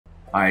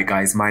Hi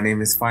guys, my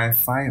name is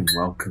Firefly and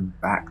welcome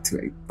back to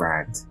a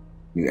brand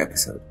new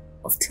episode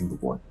of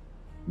Timberborn.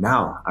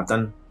 Now, I've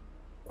done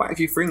quite a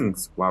few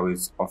things while I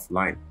was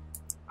offline.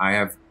 I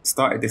have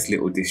started this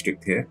little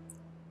district here.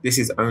 This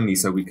is only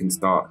so we can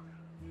start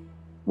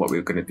what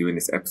we're going to do in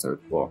this episode,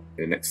 or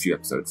in the next few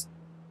episodes,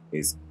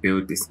 is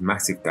build this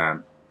massive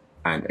dam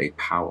and a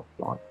power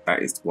plant.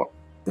 That is what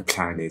the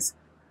plan is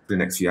for the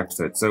next few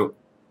episodes. So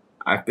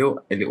I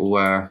built a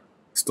little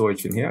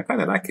storage thing here. I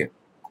kind of like it.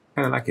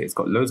 It's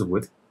got loads of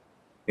wood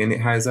and it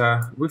has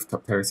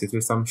rooftop terraces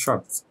with some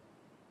shrubs.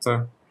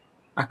 So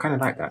I kind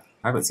of like that.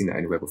 I haven't seen that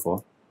anywhere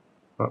before.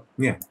 But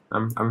yeah,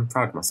 I'm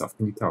proud of myself,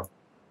 can you tell?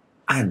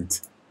 And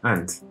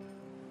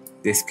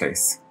this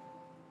place,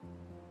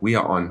 we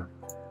are on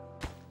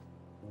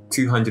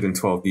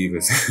 212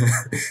 beavers.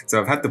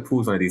 So I've had to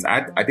pause one of these.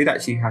 I did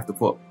actually have to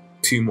put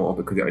 2 more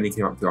because it only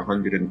came up to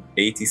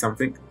 180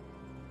 something.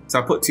 So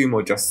I put 2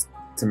 more just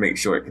to make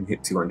sure it can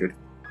hit 200.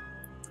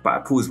 But I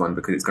paused one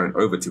because it's going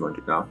over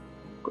 200 now.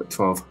 Got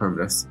 12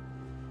 homeless.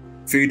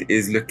 Food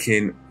is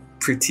looking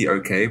pretty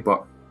okay,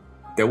 but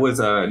there was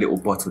a little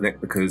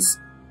bottleneck because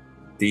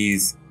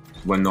these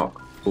were not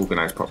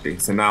organized properly.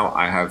 So now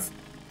I have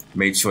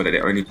made sure that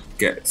they only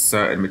get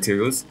certain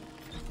materials.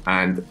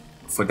 And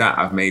for that,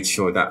 I've made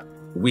sure that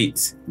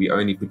wheat, we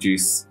only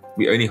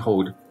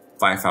hold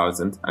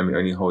 5,000 and we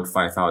only hold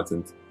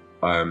 5,000,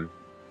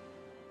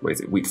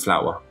 wheat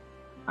flour.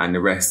 And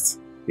the rest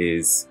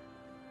is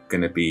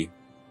gonna be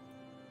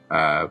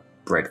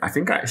bread. I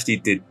think I actually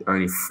did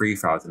only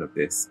 3,000 of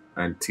this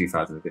and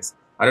 2,000 of this.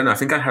 I don't know. I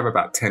think I have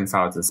about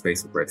 10,000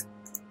 space for bread.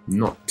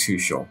 Not too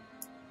sure,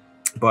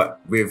 but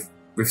we've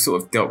sort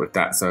of dealt with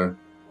that. So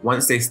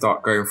once they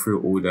start going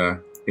through all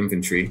the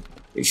inventory,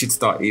 it should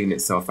start evening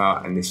itself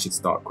out, and this should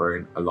start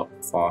growing a lot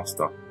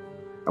faster.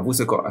 I've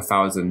also got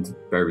 1,000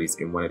 berries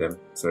in one of them,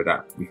 so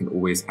that we can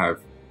always have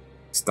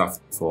stuff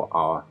for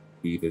our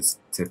beavers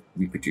to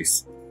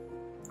reproduce.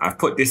 I've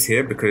put this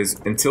here because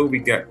until we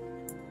get...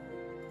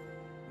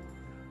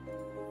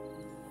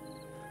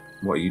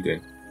 What are you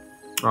doing?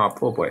 Oh,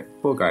 poor boy.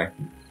 Poor guy.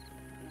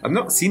 I've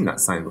not seen that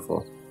sign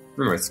before.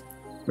 Anyways,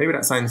 maybe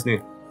that sign's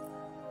new.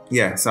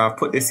 Yeah, so I've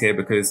put this here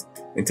because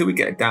until we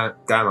get a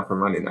dam up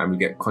and running and we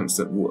get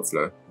constant water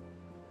flow,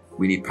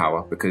 we need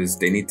power because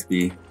they need to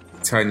be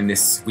turning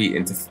this wheat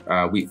into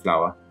wheat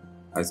flour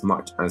as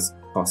much as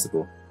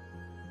possible.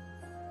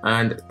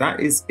 And that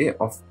is it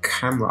off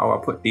camera. Oh, I'll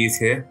put these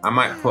here. I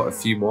might put a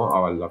few more.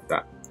 Oh, I love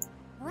that.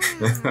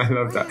 I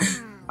love that.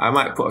 I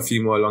might put a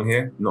few more along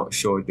here. Not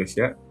sure just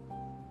yet.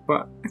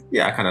 But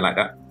yeah, I kind of like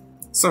that.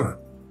 So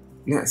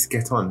let's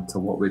get on to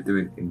what we're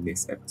doing in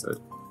this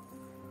episode.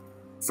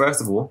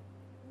 First of all,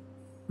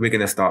 we're going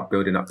to start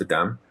building up the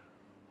dam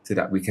so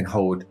that we can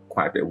hold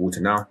quite a bit of water.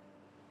 Now,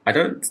 I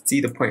don't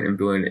see the point in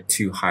building it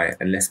too high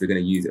unless we're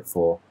going to use it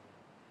for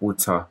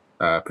water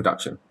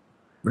production.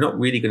 We're not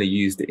really going to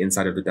use the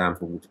inside of the dam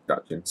for water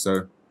production.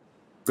 So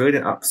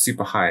building up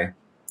super high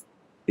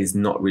is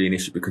not really an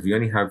issue because we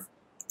only have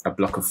a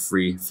block of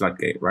 3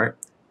 floodgate, right?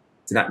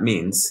 So that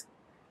means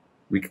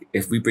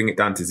if we bring it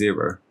down to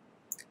 0,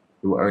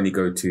 it will only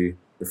go to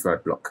the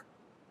 3rd block.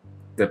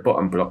 The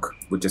bottom block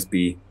would just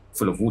be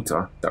full of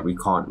water that we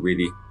can't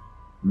really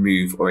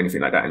move or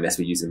anything like that unless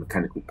we're using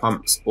mechanical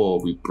pumps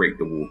or we break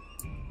the wall,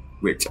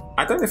 which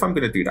I don't know if I'm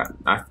going to do that.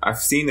 I've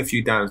seen a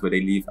few dams where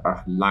they leave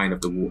a line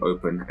of the wall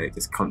open and it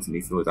just constantly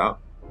fills out.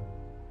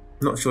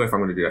 I'm not sure if I'm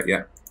going to do that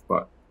yet,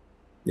 but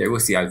yeah, we'll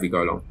see as we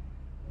go along.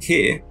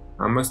 Here,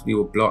 I mostly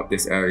will blow up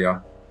this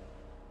area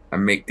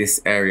and make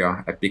this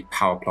area a big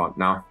power plant.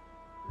 Now,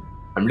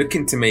 I'm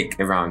looking to make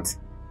around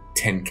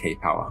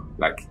 10k power.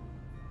 Like,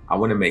 I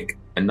want to make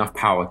enough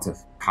power to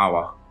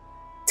power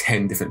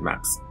 10 different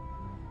maps,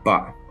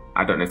 but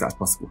I don't know if that's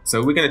possible.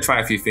 So we're going to try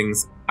a few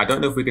things. I don't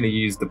know if we're going to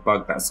use the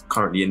bug that's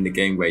currently in the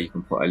game where you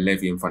can put a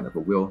levee in front of a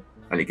wheel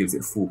and it gives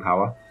it full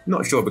power.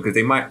 Not sure because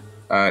they might,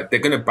 they're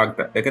going to bug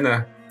that. They're going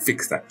to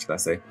fix that, should I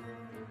say.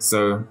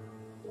 So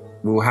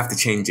we'll have to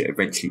change it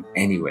eventually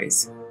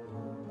anyways.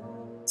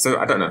 So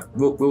I don't know.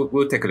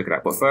 We'll take a look at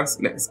that. But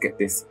first, let's get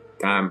this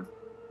dam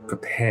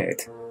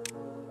prepared.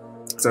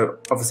 So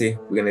obviously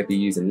we're going to be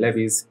using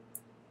levees.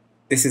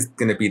 This is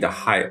going to be the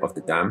height of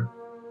the dam,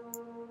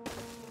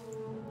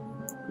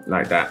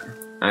 like that,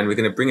 and we're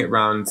going to bring it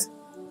round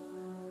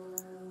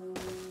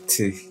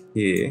to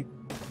here,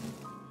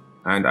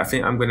 and I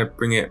think I'm going to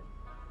bring it,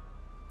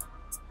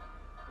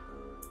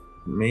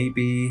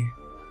 maybe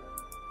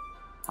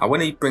I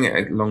want to bring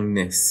it along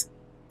this,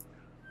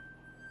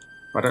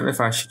 but I don't know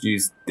if I should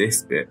use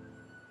this bit.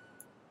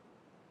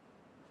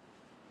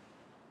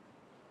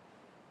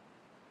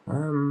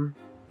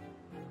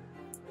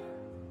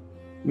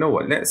 You know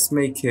what, let's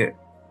make it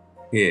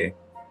here.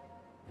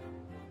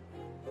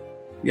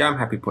 Yeah, I'm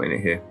happy putting it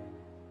here.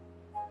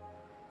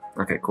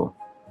 Okay, cool.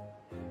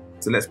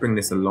 So let's bring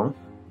this along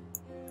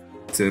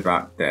to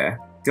about there.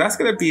 That's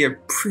going to be a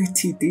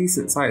pretty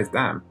decent sized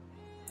dam.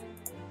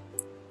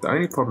 The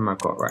only problem I've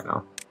got right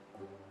now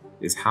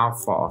is how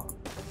far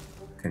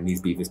can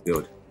these beavers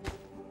build?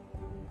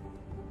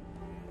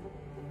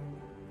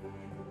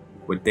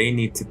 would they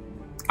need to...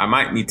 I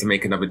might need to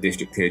make another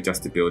district here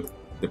just to build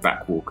the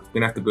back wall. We're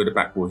gonna have to build a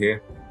back wall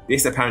here.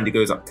 This apparently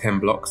goes up 10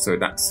 blocks, so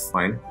that's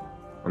fine.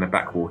 And a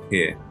back wall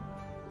here.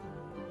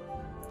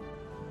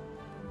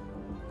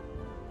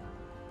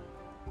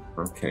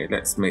 Okay,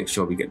 let's make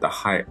sure we get the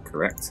height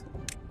correct.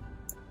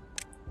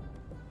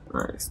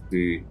 Alright, let's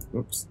do,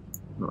 oops,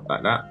 not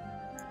like that.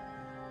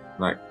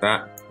 Like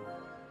that.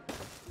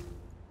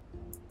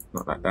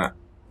 Not like that.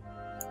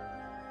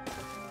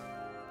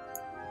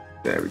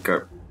 There we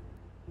go.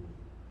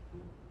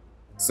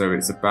 So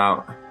it's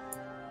about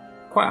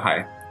quite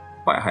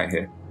high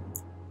here.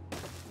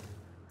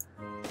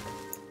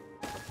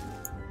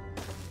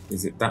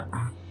 Is it that?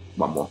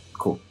 One more,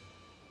 cool.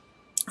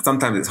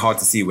 Sometimes it's hard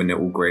to see when they're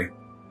all grey.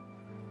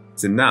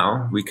 So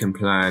now we can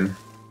plan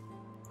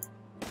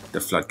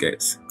the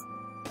floodgates.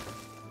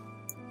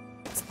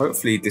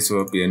 Hopefully this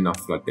will be enough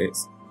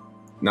floodgates.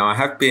 Now I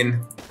have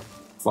been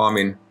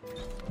farming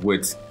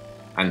wood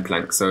and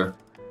plank, so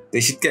they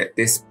should get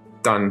this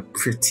done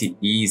pretty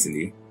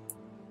easily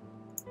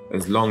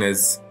as long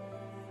as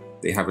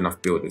they have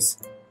enough builders.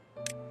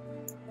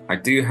 I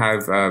do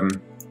have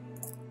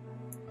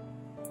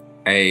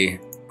a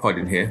pod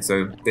in here,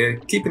 so they're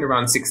keeping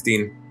around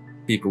 16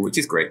 people, which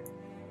is great.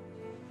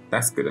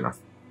 That's good enough.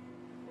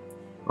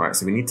 Right,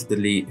 so we need to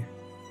delete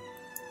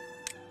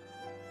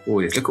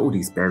all this. Look at all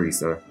these berries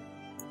though.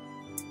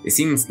 It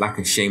seems like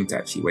a shame to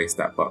actually waste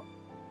that, but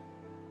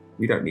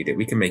we don't need it.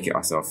 We can make it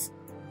ourselves.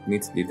 We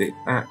need to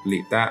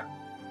delete that.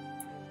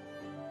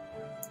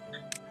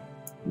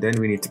 Then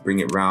we need to bring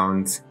it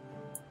round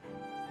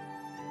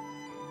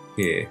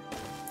here.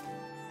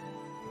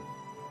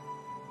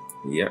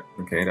 Yep,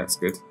 okay, that's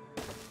good.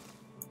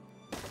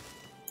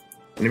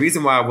 And the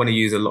reason why I want to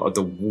use a lot of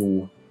the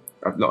wall,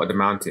 a lot of the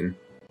mountain,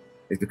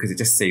 is because it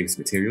just saves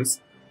materials.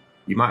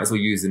 You might as well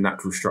use the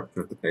natural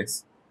structure of the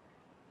place.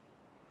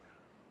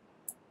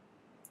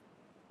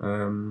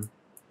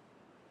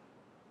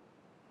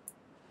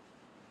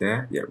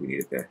 There? Yeah, we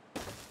need it there.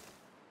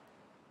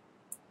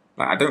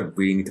 Like, I don't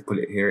really need to put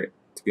it here,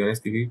 to be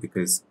honest with you,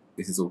 because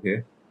this is all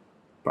here.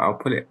 But I'll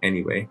put it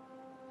anyway.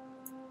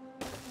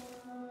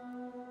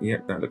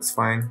 Yep, that looks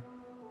fine.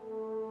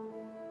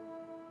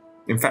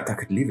 In fact, I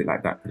could leave it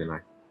like that, couldn't I?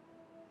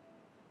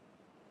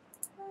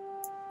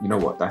 You know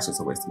what? That's just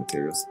a waste of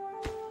materials.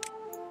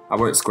 I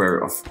won't square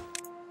it off.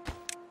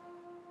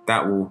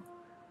 That will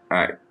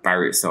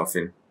bury itself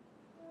in.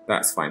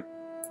 That's fine.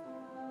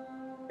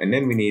 And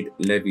then we need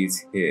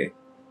levees here.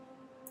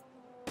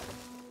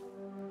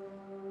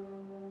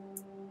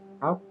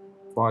 How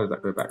far does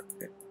that go back?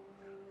 Okay.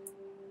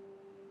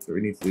 So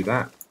we need to do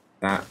that,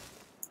 that.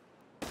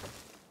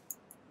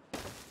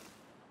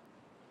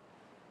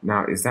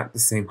 Now, is that the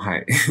same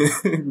height?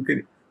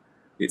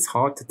 It's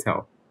hard to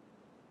tell.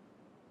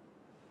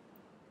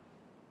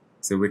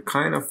 So we're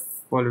kind of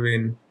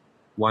following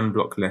one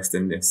block less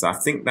than this. So I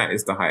think that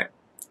is the height.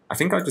 I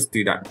think I'll just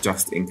do that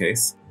just in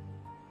case.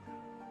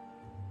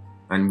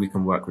 And we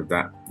can work with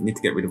that. We need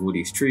to get rid of all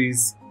these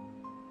trees.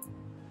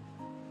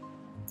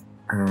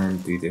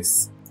 And do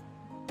this.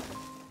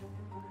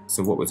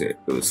 So what was it?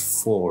 It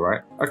was 4,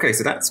 right? Okay,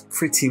 so that's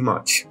pretty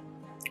much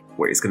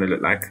what it's going to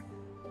look like.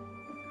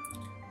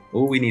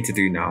 All we need to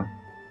do now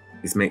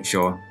is make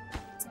sure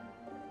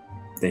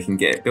they can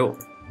get it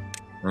built.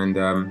 And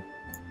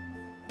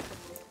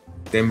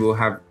then we'll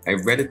have a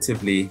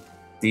relatively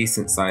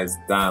decent sized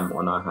dam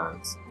on our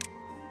hands.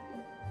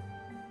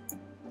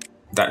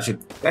 That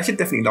should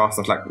definitely last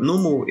us. Like,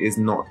 normal is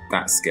not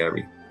that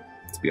scary,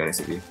 to be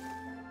honest with you.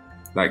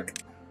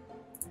 Like,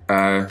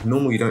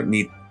 normal you don't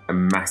need a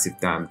massive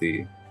dam, do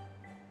you?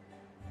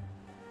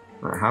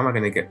 Right, how am I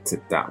going to get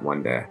to that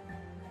one there?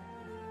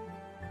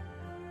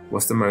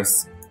 What's the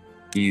most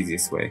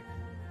easiest way?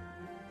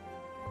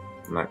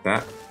 Like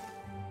that?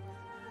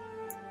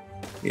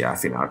 Yeah, I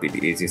think that would be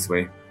the easiest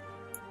way.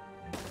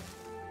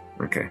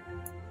 Okay.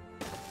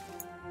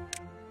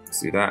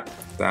 Let's do that,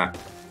 that,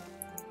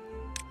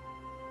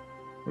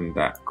 and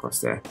that across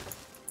there.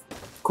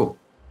 Cool.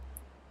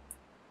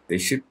 They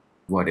should,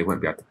 well, they won't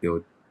be able to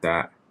build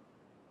that.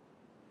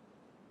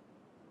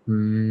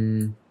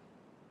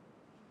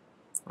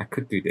 I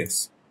could do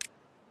this.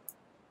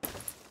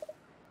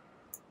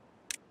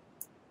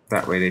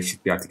 That way they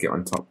should be able to get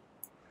on top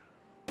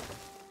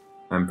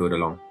and build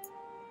along,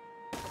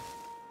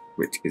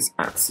 which is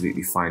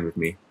absolutely fine with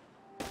me.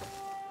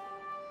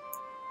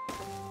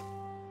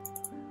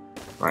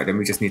 Right, then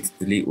we just need to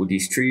delete all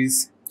these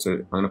trees. So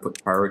I'm going to put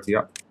the priority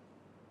up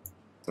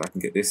so I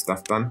can get this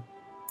stuff done.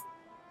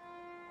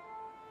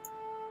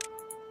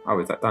 Oh,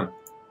 is that done?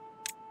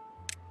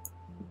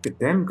 Look at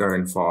them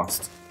going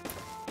fast.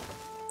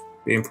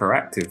 Being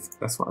proactive.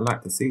 That's what I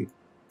like to see.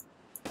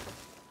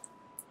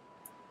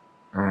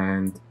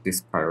 And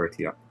this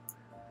priority up.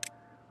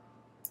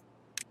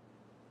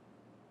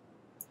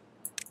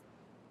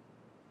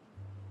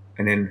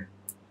 And then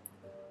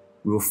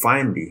we'll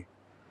finally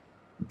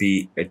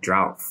be a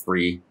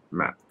drought-free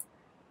map.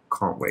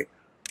 Can't wait.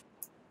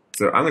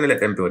 So I'm going to let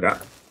them build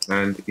that.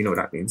 And you know what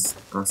that means.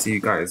 I'll see you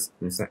guys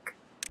in a sec.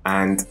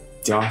 And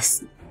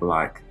just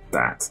like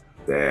that.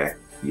 There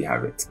you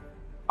have it.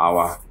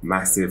 Our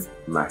massive,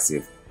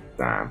 massive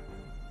dam.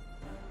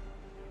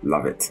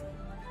 Love it.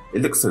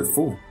 It looks so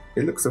full.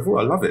 It looks so full.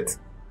 I love it.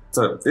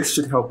 So this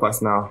should help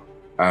us now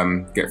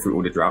get through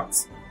all the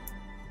droughts.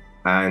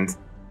 And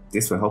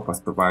this will help us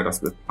provide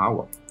us with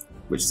power,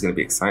 which is going to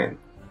be exciting.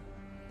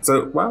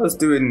 So while I was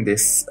doing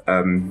this,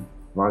 while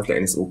I was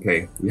letting this all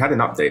play, we had an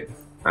update,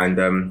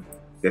 and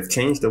they've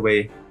changed the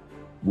way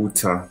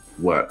water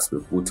works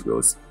with water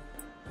wheels.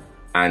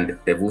 And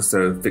they've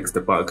also fixed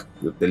the bug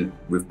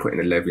with putting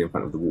a levee in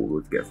front of the water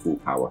wheel to get full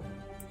power.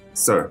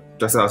 So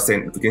just as I was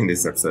saying at the beginning of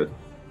this episode,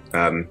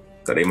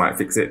 that they might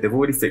fix it, they've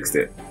already fixed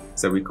it.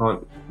 So we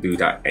can't do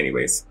that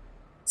anyways.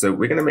 So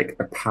we're going to make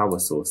a power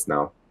source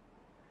now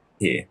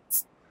here.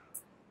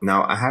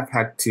 Now I have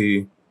had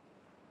to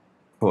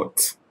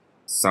put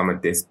some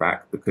of this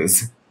back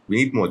because we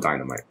need more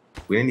dynamite.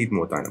 We need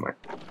more dynamite.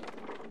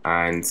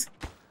 And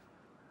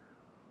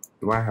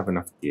do I have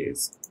enough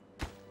gears?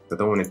 I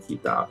don't want to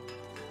keep that up.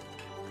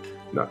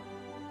 No.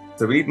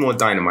 So we need more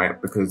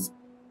dynamite because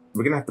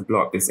we're going to have to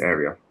blow up this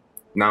area.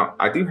 Now,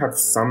 I do have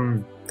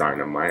some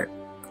dynamite.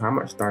 How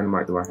much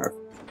dynamite do I have?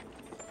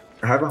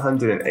 I have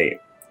 108.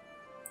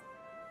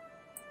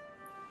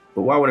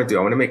 But what I want to do,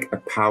 I want to make a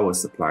power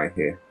supply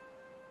here.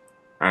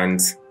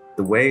 And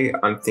the way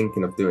I'm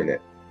thinking of doing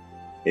it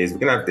is we're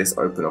going to have this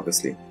open,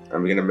 obviously.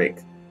 And we're going to make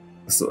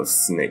a sort of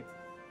snake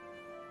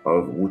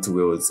of water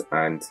wheels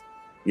and,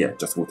 yeah,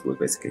 just water wheels,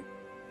 basically.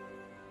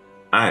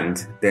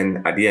 And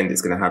then at the end,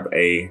 it's going to have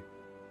a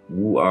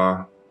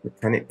water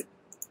mechanic.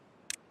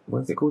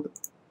 What is it called?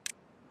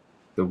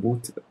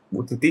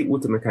 The deep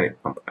water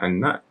mechanic pump.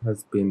 And that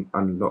has been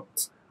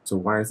unlocked. So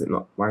why is it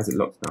locked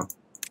now?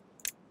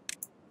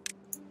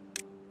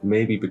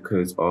 Maybe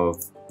because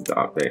of the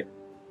update.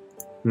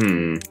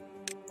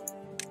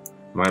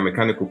 My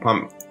mechanical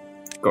pump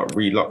got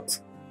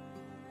relocked.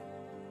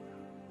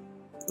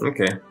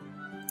 Okay.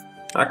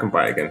 I can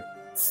buy it again.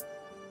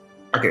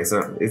 Okay,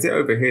 so is it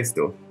over here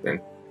still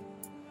then?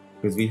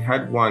 Because we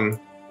had one.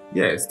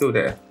 Yeah, it's still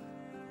there.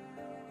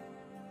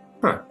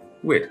 Huh,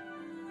 weird.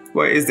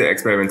 Well, it is the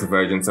experimental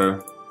version,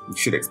 so you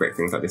should expect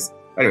things like this.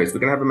 Anyways, we're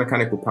going to have a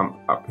mechanical pump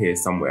up here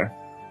somewhere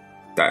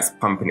that's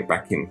pumping it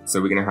back in.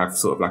 So we're going to have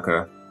sort of like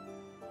a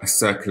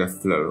circular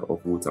flow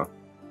of water.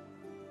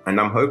 And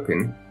I'm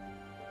hoping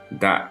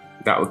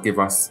that that will give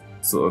us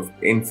sort of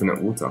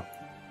infinite water.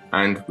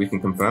 And we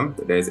can confirm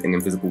that there's an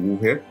invisible wall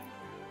here,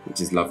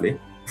 which is lovely.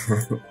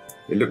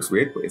 It looks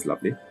weird, but it's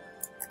lovely.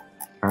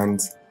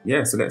 And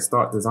yeah, so let's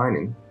start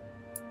designing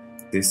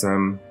this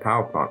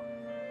power plant.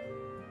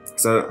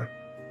 So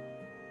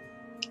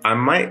I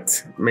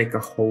might make a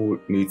whole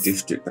new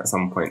district at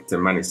some point to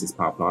manage this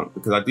power plant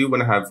because I do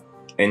want to have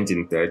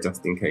engines there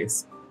just in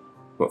case.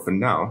 But for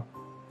now,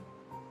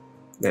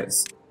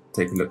 let's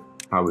take a look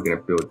how we're going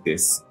to build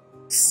this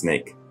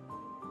snaky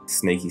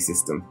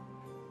system.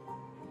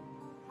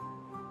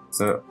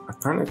 So I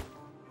kind of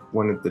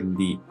want to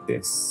delete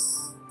this.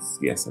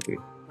 Yes, I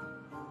do.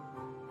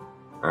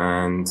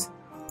 And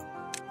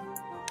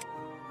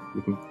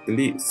we can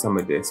delete some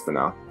of this for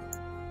now.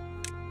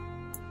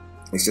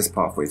 It's just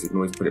pathways, we can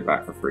always put it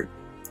back for free.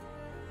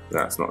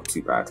 That's not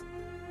too bad.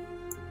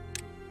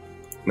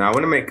 Now I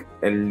want to make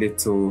a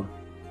little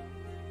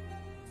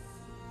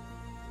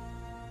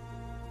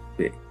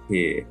bit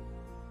here.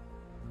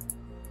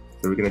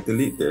 So we're going to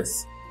delete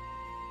this.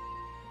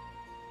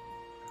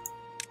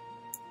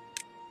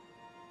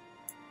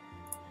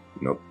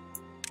 Nope.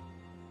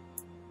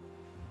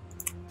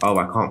 Oh,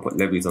 I can't put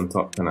levees on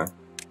top, can I?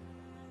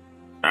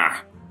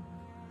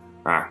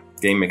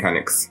 Game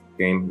mechanics.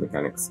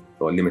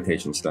 Or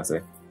limitations, should I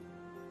say.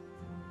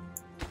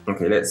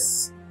 Okay,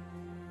 let's...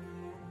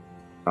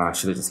 I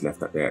should have just left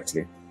that there,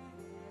 actually.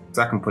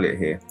 So I can pull it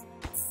here.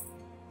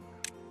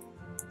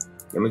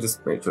 Let me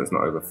just make sure it's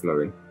not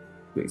overflowing.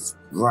 It's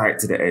right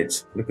to the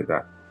edge. Look at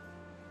that.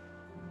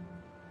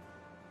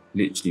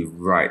 Literally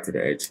right to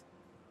the edge.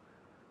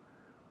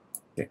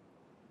 Okay.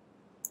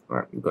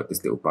 Alright, we've got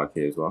this little bug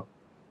here as well.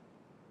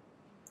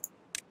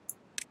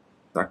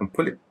 So I can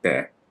pull it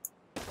there.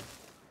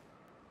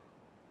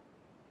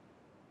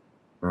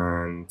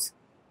 And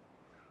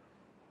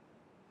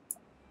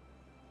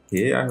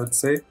here, I would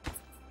say.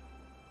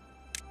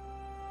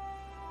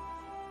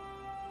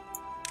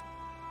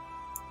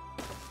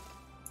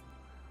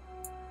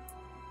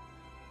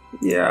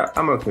 Yeah,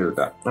 I'm okay with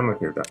that. I'm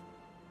okay with that.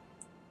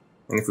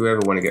 And if we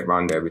ever want to get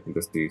around there, we can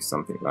just do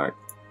something like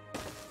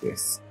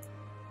this.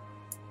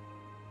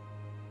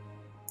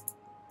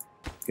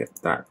 Get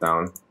that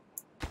down.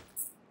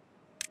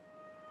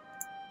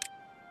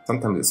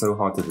 Sometimes it's so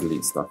hard to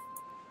delete stuff.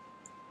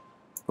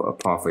 Put a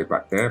pathway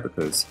back there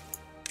because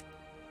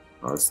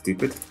I was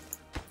stupid.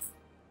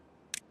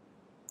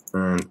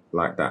 And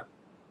like that.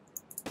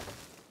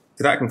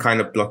 So that can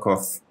kind of block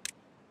off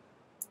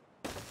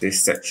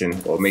this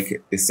section or make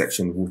it this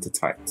section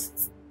watertight.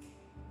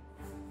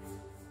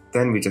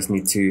 Then we just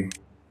need to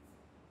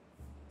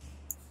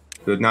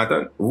build. Now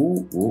don't.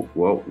 Ooh,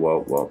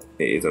 whoa.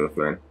 It is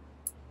overflowing.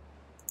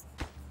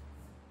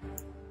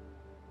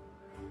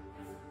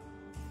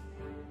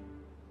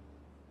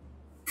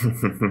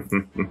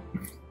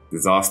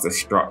 Disaster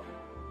struck.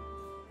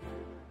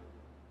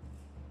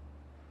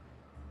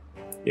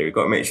 Yeah, we've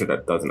got to make sure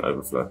that doesn't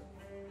overflow.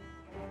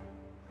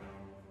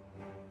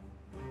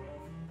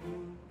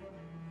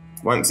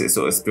 Once it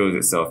sort of spills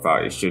itself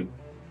out, it should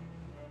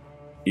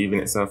even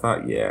itself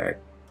out. Yeah,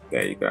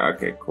 there you go.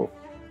 Okay, cool.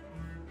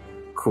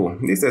 Cool.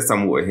 At least there's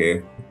some water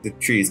here. The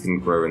trees can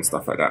grow and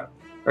stuff like that.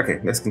 Okay,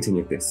 let's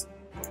continue with this.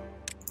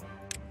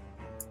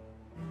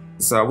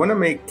 So I want to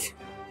make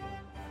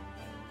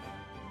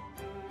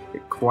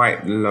it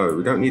quite low.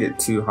 We don't need it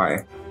too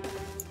high.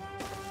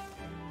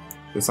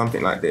 So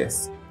something like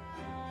this.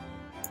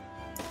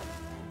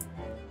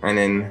 And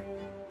then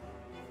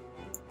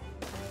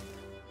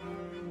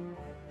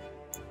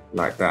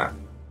like that.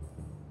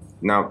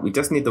 Now we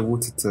just need the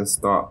water to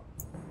start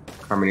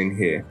coming in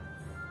here.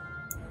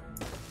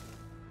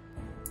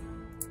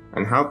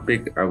 And how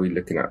big are we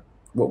looking at?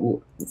 What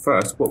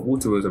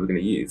water wheels are we going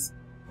to use?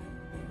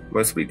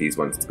 Mostly these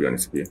ones, to be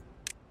honest with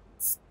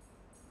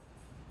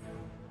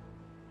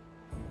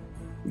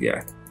you.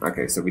 Yeah,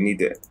 okay, so we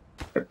need it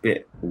a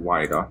bit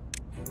wider.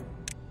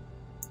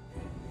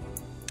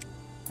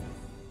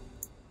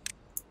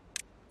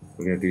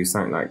 We're going to do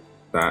something like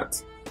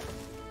that.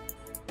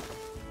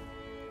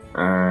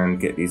 And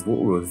get these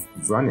water wheels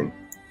running.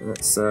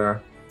 Let's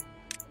so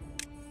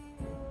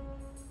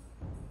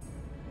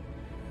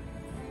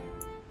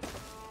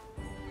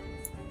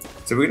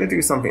we're going to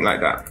do something like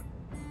that.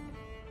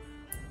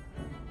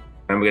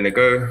 And we're going to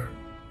go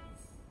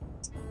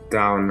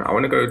down. I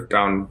want to go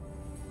down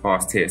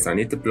past here. So I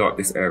need to block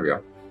this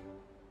area.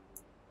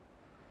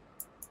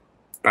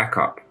 Back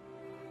up.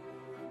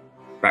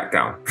 Back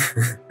down.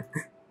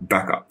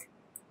 Back up.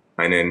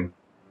 And then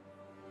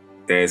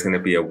there's going to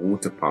be a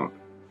water pump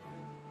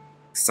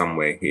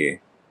somewhere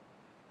here.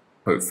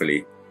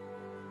 Hopefully.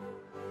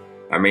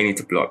 I may need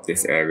to block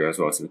this area as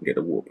well so we can get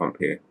the water pump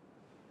here.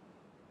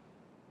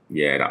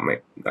 Yeah, that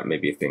may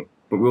be a thing,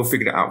 but we'll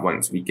figure it out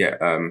once we get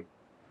the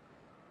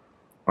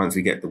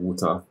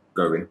water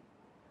going.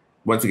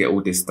 Once we get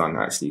all this done,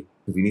 actually,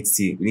 because we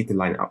need to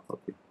line it up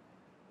properly.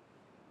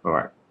 All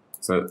right,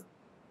 so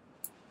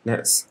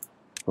let's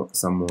put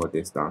some more of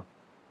this down.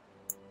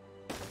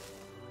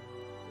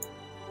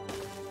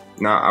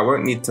 Now I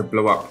won't need to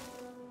blow up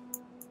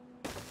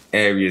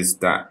areas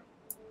that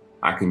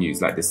I can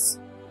use like this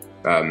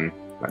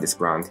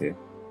ground here.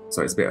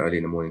 So it's a bit early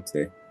in the morning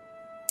today.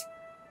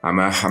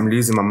 I'm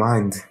losing my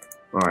mind.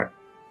 All right.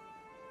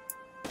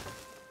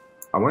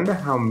 I wonder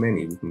how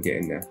many we can get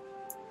in there.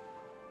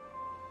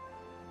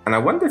 And I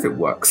wonder if it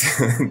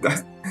works.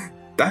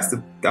 that's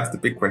the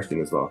big question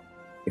as well.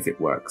 If it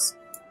works.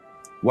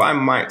 What I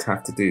might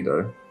have to do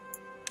though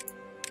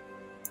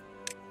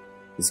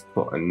is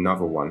put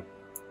another one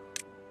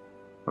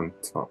on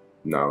top.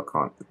 No, I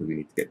can't because we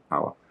need to get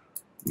power.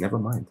 Never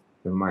mind.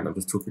 Never mind. I'm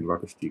just talking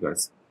rubbish to you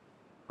guys.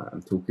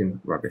 I'm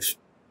talking rubbish.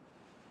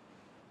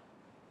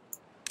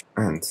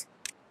 And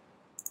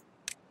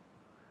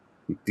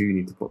we do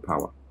need to put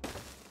power.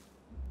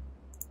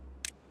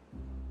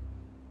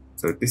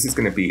 So this is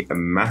going to be a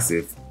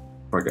massive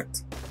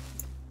project.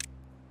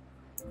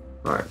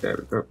 All right, there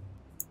we go.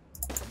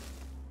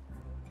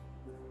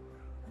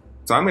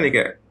 So I'm going to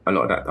get a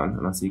lot of that done,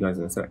 and I'll see you guys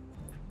in a sec.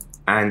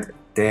 And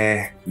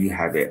there you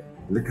have it.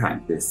 Look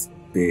at this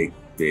big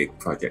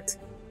project.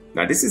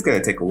 Now this is going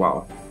to take a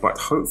while, but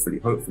hopefully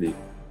we're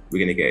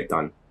going to get it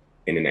done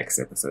in the next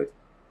episode.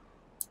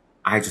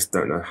 I just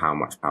don't know how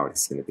much power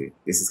this is going to do.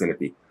 This is going to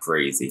be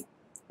crazy.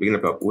 We're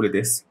going to block all of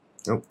this.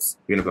 Oops.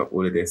 We're going to block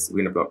all of this. We're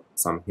going to block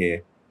some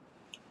here.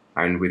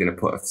 And we're going to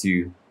put a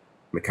few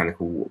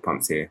mechanical water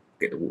pumps here.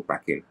 Get the water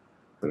back in.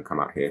 It's going to come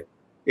out here.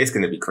 It's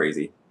going to be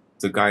crazy.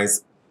 So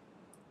guys,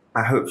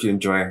 I hope you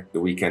enjoy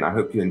the weekend. I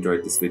hope you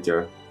enjoyed this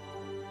video.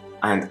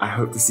 And I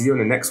hope to see you on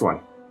the next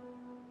one.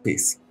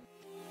 Peace.